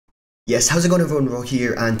Yes, how's it going everyone, Rawr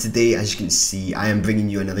here, and today, as you can see, I am bringing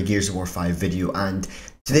you another Gears of War 5 video, and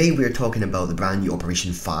today we are talking about the brand new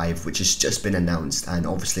Operation 5, which has just been announced, and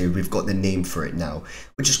obviously we've got the name for it now,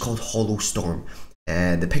 which is called Hollow Storm.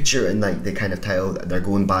 The picture and like the kind of title that they're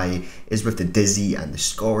going by is with the Dizzy and the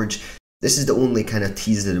Skorge. This is the only kind of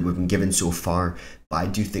teaser that we've been given so far, but I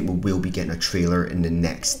do think we will be getting a trailer in the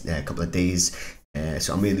next couple of days.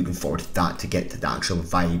 So I'm really looking forward to that, to get to the actual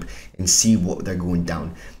vibe and see what they're going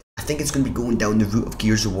down. I think it's going to be going down the route of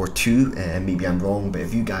Gears of War 2, maybe I'm wrong, but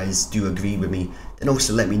if you guys do agree with me, then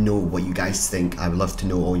also let me know what you guys think. I would love to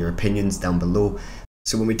know all your opinions down below.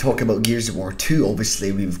 So when we talk about Gears of War 2,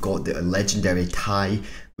 obviously we've got the legendary Ty,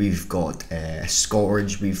 we've got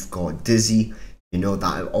Skorge, we've got Dizzy. You know,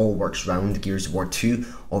 that all works around Gears of War 2.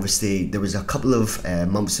 Obviously, there was a couple of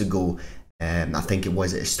months ago, I think it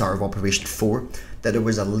was at the start of Operation 4, that there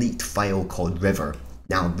was a leaked file called Rawr.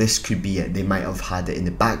 Now, this could be it. They might have had it in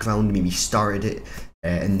the background, maybe started it,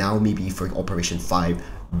 and now maybe for Operation 5,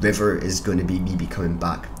 Rawr is going to be maybe coming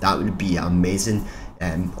back. That would be amazing.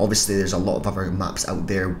 Obviously, there's a lot of other maps out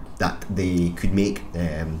there that they could make.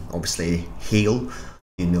 Obviously, Hail,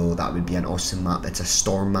 you know, that would be an awesome map. It's a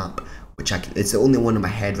storm map, which it's the only one in my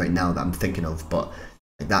head right now that I'm thinking of, but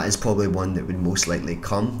that is probably one that would most likely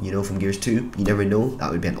come, you know, from Gears 2. You never know,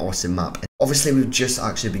 that would be an awesome map. And obviously, we've just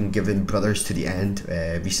actually been given Brothers to the End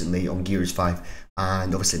recently on Gears 5,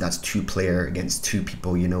 and obviously that's 2-player against 2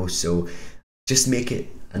 people, you know, so just make it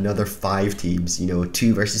another 5 teams, you know,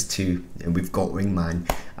 2 versus 2, and we've got Wingman.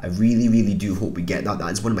 I really do hope we get that.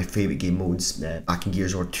 That is one of my favourite game modes back in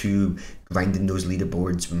Gears War 2, grinding those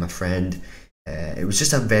leaderboards with my friend. It was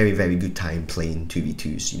just a very good time playing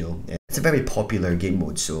 2v2s, you know. It's a very popular game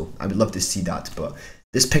mode, so I would love to see that, but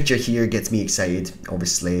this picture here gets me excited.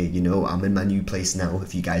 Obviously, you know, I'm in my new place now,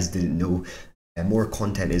 if you guys didn't know. More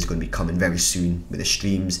content is going to be coming very soon with the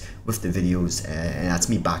streams, with the videos, and that's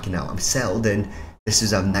me backing out. I'm settled in. This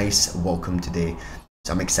is a nice welcome today,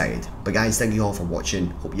 so I'm excited. But guys, thank you all for watching.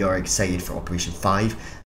 Hope you are excited for Operation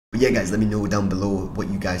 5. But yeah guys, let me know down below what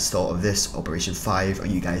you guys thought of this Operation 5. Are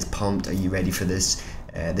you guys pumped? Are you ready for this?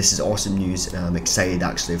 This is awesome news, and I'm excited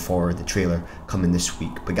actually for the trailer coming this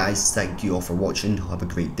week. But guys, thank you all for watching. Have a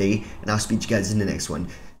great day, and I'll speak to you guys in the next one.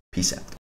 Peace out.